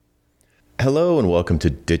Hello and welcome to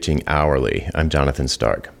Ditching Hourly. I'm Jonathan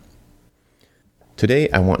Stark. Today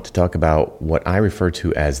I want to talk about what I refer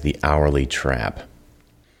to as the hourly trap.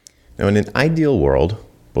 Now, in an ideal world,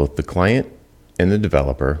 both the client and the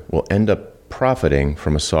developer will end up profiting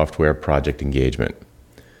from a software project engagement.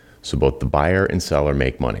 So both the buyer and seller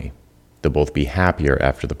make money. They'll both be happier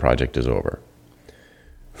after the project is over.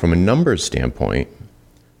 From a numbers standpoint,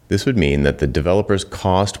 this would mean that the developer's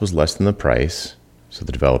cost was less than the price, so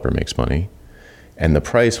the developer makes money, and the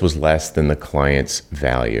price was less than the client's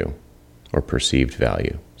value or perceived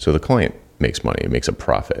value. So the client makes money, it makes a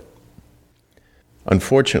profit.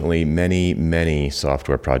 Unfortunately, many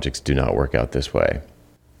software projects do not work out this way.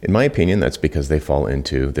 In my opinion, that's because they fall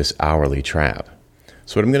into this hourly trap.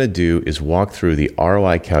 So what I'm going to do is walk through the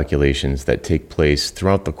ROI calculations that take place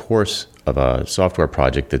throughout the course of a software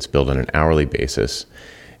project that's built on an hourly basis.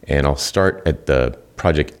 And I'll start at the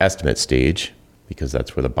project estimate stage, because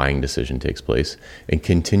that's where the buying decision takes place, and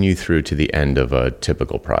continue through to the end of a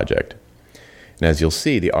typical project. And as you'll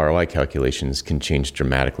see, the ROI calculations can change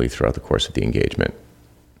dramatically throughout the course of the engagement.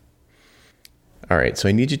 All right, so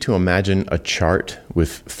I need you to imagine a chart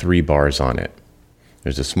with 3 bars on it.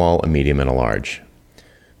 There's a small, a medium, and a large.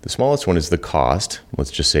 The smallest one is the cost.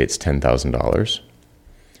 Let's just say it's $10,000.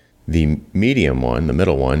 The medium one, the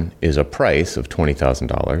middle one, is a price of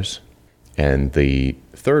 $20,000. And the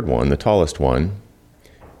third one, the tallest one,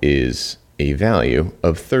 is a value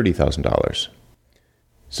of $30,000.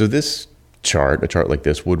 So this chart, a chart like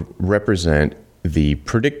this, would represent the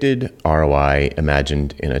predicted ROI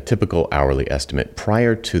imagined in a typical hourly estimate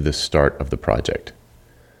prior to the start of the project.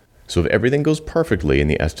 So if everything goes perfectly and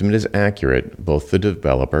the estimate is accurate, both the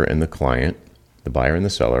developer and the client, the buyer and the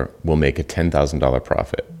seller, will make a $10,000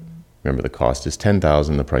 profit. Remember, the cost is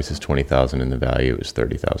 $10,000, the price is $20,000, and the value is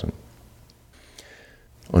 $30,000.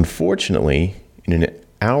 Unfortunately, in an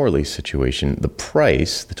hourly situation, the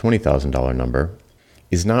price, the $20,000 number,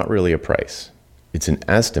 is not really a price. It's an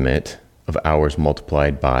estimate of hours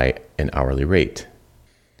multiplied by an hourly rate.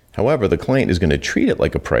 However, the client is going to treat it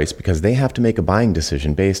like a price because they have to make a buying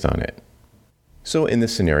decision based on it. So in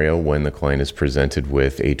this scenario, when the client is presented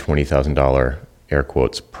with a $20,000 air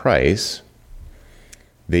quotes price,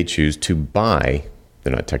 they choose to buy.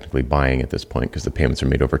 They're not technically buying at this point because the payments are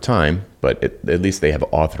made over time, but at least they have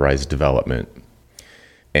authorized development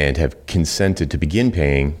and have consented to begin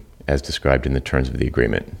paying as described in the terms of the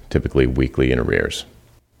agreement, typically weekly in arrears.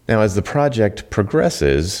 Now, as the project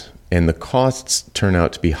progresses and the costs turn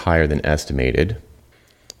out to be higher than estimated,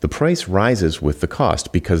 the price rises with the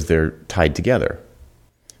cost because they're tied together.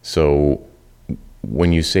 So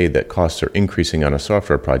when you say that costs are increasing on a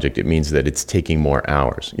software project, it means that it's taking more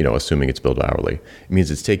hours, assuming it's billed hourly. It means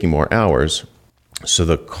it's taking more hours. So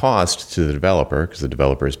the cost to the developer, because the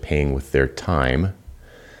developer is paying with their time,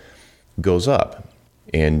 goes up.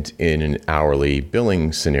 And in an hourly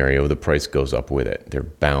billing scenario, the price goes up with it. They're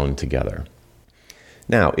bound together.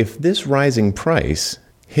 Now, if this rising price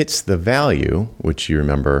hits the value, which you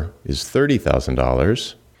remember is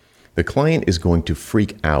 $30,000, the client is going to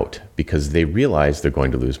freak out because they realize they're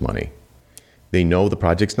going to lose money. They know the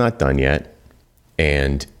project's not done yet,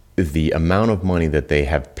 and the amount of money that they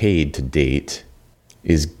have paid to date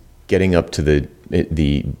is getting up to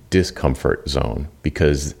the discomfort zone,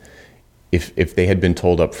 because if they had been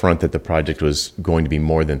told up front that the project was going to be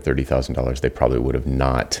more than $30,000, they probably would have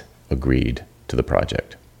not agreed to the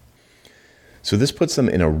project. So this puts them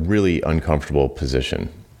in a really uncomfortable position.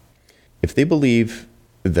 If they believe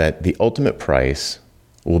that the ultimate price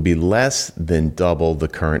will be less than double the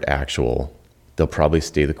current actual, they'll probably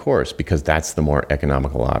stay the course because that's the more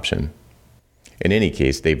economical option. In any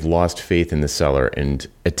case, they've lost faith in the seller and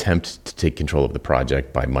attempt to take control of the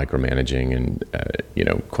project by micromanaging and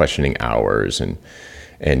questioning hours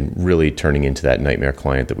and really turning into that nightmare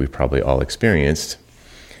client that we've probably all experienced.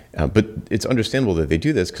 But it's understandable that they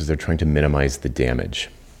do this because they're trying to minimize the damage.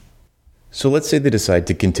 So let's say they decide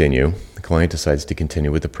to continue. The client decides to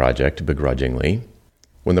continue with the project begrudgingly.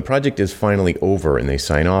 When the project is finally over and they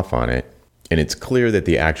sign off on it, and it's clear that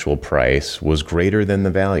the actual price was greater than the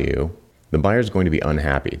value, the buyer's going to be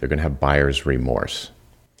unhappy. They're going to have buyer's remorse.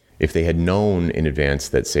 If they had known in advance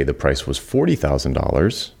that, say, the price was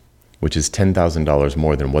 $40,000, which is $10,000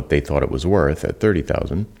 more than what they thought it was worth at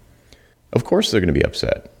 $30,000, of course they're going to be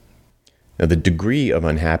upset. Now, the degree of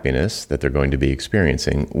unhappiness that they're going to be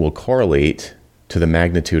experiencing will correlate to the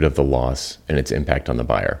magnitude of the loss and its impact on the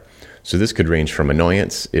buyer. So this could range from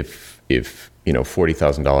annoyance. If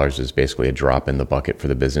 $40,000 is basically a drop in the bucket for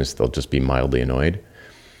the business, they'll just be mildly annoyed.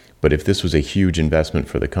 But if this was a huge investment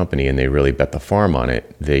for the company and they really bet the farm on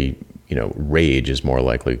it, rage is more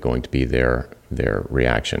likely going to be their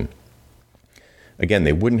reaction. Again,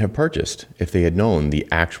 they wouldn't have purchased if they had known the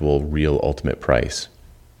actual real ultimate price.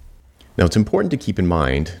 Now, it's important to keep in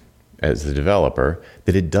mind, as the developer,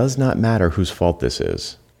 that it does not matter whose fault this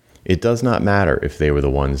is. It does not matter if they were the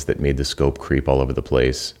ones that made the scope creep all over the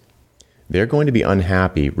place. They're going to be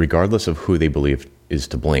unhappy regardless of who they believe is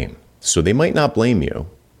to blame. So they might not blame you,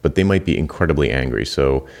 but they might be incredibly angry.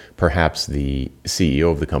 So perhaps the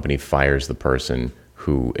CEO of the company fires the person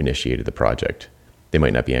who initiated the project. They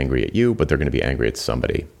might not be angry at you, but they're going to be angry at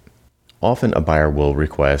somebody. Often a buyer will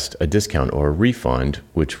request a discount or a refund,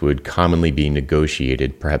 which would commonly be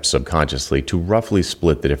negotiated, perhaps subconsciously, to roughly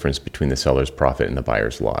split the difference between the seller's profit and the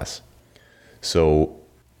buyer's loss. So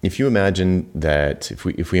if you imagine that,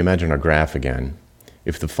 if we imagine our graph again,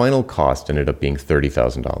 if the final cost ended up being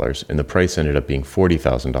 $30,000 and the price ended up being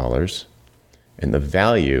 $40,000 and the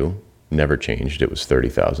value never changed, it was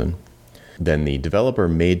 $30,000, then the developer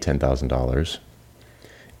made $10,000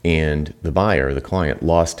 and the buyer, the client,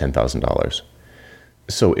 lost $10,000.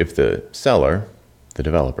 So if the seller, the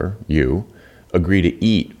developer, you, agree to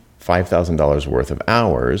eat $5,000 worth of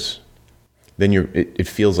hours, then it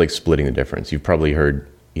feels like splitting the difference. You've probably heard,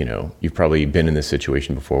 you've probably been in this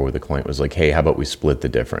situation before where the client was like, hey, how about we split the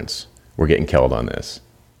difference? We're getting killed on this.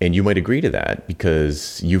 And you might agree to that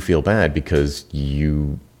because you feel bad because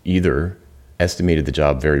you either estimated the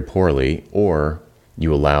job very poorly or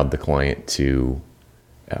you allowed the client to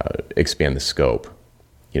expand the scope.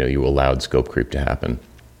 You allowed scope creep to happen.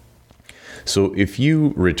 So if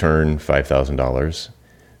you return $5,000,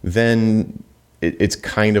 then it's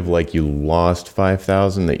kind of like you lost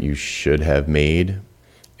 $5,000 that you should have made.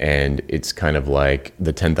 And it's kind of like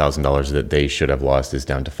the $10,000 that they should have lost is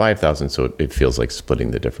down to $5,000. So it feels like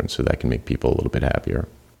splitting the difference. So that can make people a little bit happier.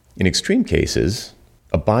 In extreme cases,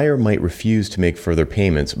 a buyer might refuse to make further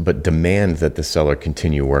payments, but demand that the seller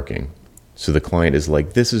continue working. So the client is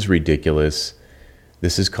like, this is ridiculous.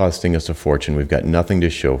 This is costing us a fortune. We've got nothing to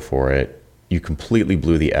show for it. You completely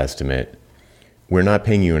blew the estimate. We're not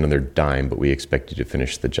paying you another dime, but we expect you to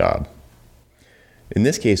finish the job. In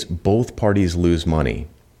this case, both parties lose money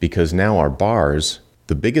because now our bars,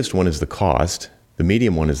 the biggest one is the cost, the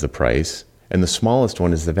medium one is the price, and the smallest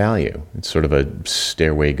one is the value. It's sort of a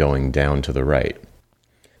stairway going down to the right.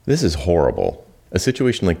 This is horrible. A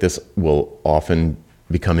situation like this will often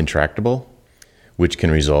become intractable, which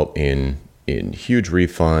can result in huge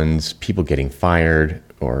refunds, people getting fired,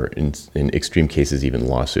 or in extreme cases, even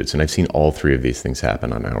lawsuits. And I've seen all three of these things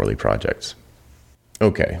happen on hourly projects.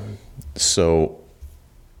 Okay, so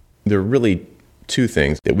there are really two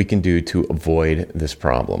things that we can do to avoid this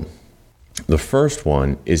problem. The first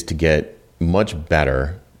one is to get much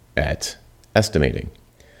better at estimating.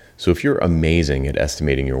 So if you're amazing at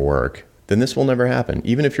estimating your work, then this will never happen,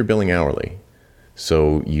 even if you're billing hourly.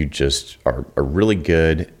 So you just are really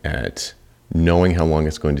good at knowing how long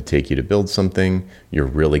it's going to take you to build something. You're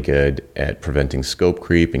really good at preventing scope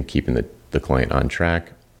creep and keeping the client on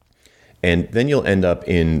track. And then you'll end up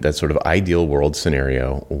in that sort of ideal world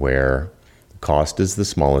scenario where cost is the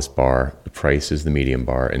smallest bar, the price is the medium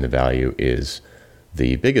bar, and the value is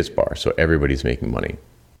the biggest bar. So everybody's making money.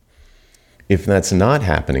 If that's not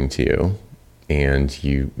happening to you and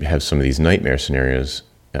you have some of these nightmare scenarios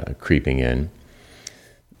creeping in,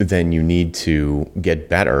 then you need to get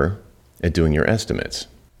better at doing your estimates.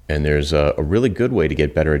 And there's a really good way to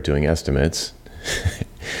get better at doing estimates,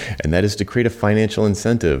 and that is to create a financial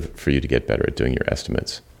incentive for you to get better at doing your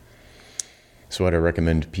estimates. So what I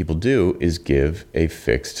recommend people do is give a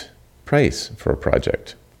fixed price for a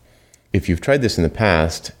project. If you've tried this in the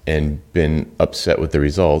past and been upset with the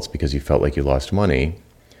results because you felt like you lost money,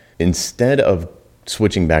 instead of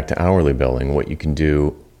switching back to hourly billing, what you can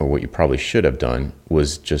do, or what you probably should have done,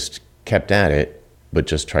 was just kept at it, but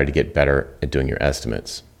just try to get better at doing your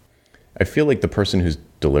estimates. I feel like the person who's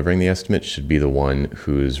delivering the estimate should be the one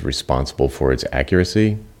who's responsible for its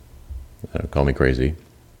accuracy. Call me crazy.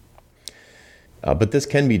 But this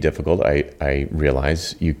can be difficult. I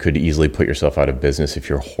realize you could easily put yourself out of business if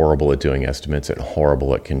you're horrible at doing estimates and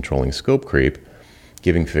horrible at controlling scope creep.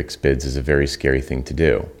 Giving fixed bids is a very scary thing to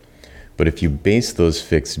do. But if you base those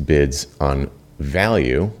fixed bids on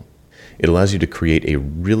value, it allows you to create a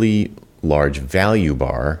really large value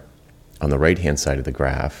bar on the right-hand side of the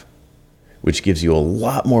graph, which gives you a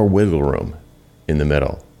lot more wiggle room in the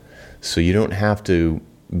middle. So you don't have to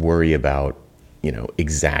worry about,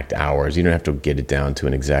 exact hours. You don't have to get it down to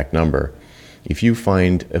an exact number. If you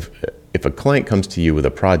find, if a client comes to you with a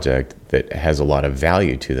project that has a lot of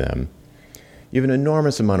value to them, you have an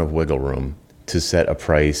enormous amount of wiggle room to set a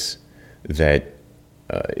price that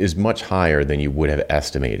is much higher than you would have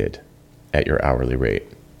estimated at your hourly rate.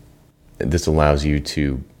 This allows you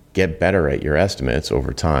to get better at your estimates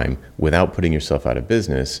over time without putting yourself out of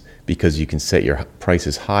business, because you can set your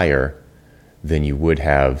prices higher than you would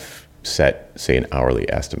have set, say, an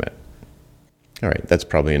hourly estimate. All right, that's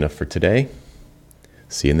probably enough for today.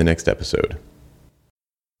 See you in the next episode.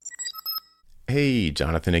 Hey,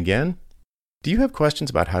 Jonathan again. Do you have questions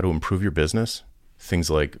about how to improve your business? Things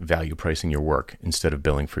like value pricing your work instead of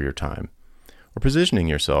billing for your time, or positioning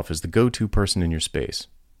yourself as the go-to person in your space,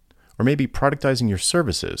 or maybe productizing your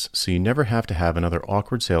services so you never have to have another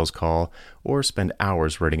awkward sales call or spend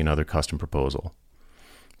hours writing another custom proposal.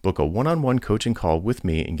 Book a one-on-one coaching call with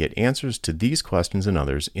me and get answers to these questions and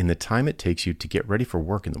others in the time it takes you to get ready for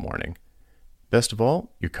work in the morning. Best of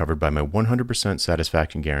all, you're covered by my 100%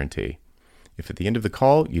 satisfaction guarantee. If at the end of the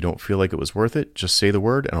call you don't feel like it was worth it, just say the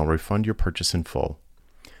word and I'll refund your purchase in full.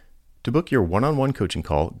 To book your one-on-one coaching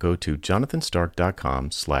call, go to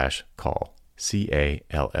jonathanstark.com/call,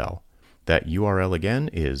 C-A-L-L. That URL again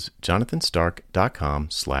is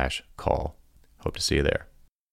jonathanstark.com/call. Hope to see you there.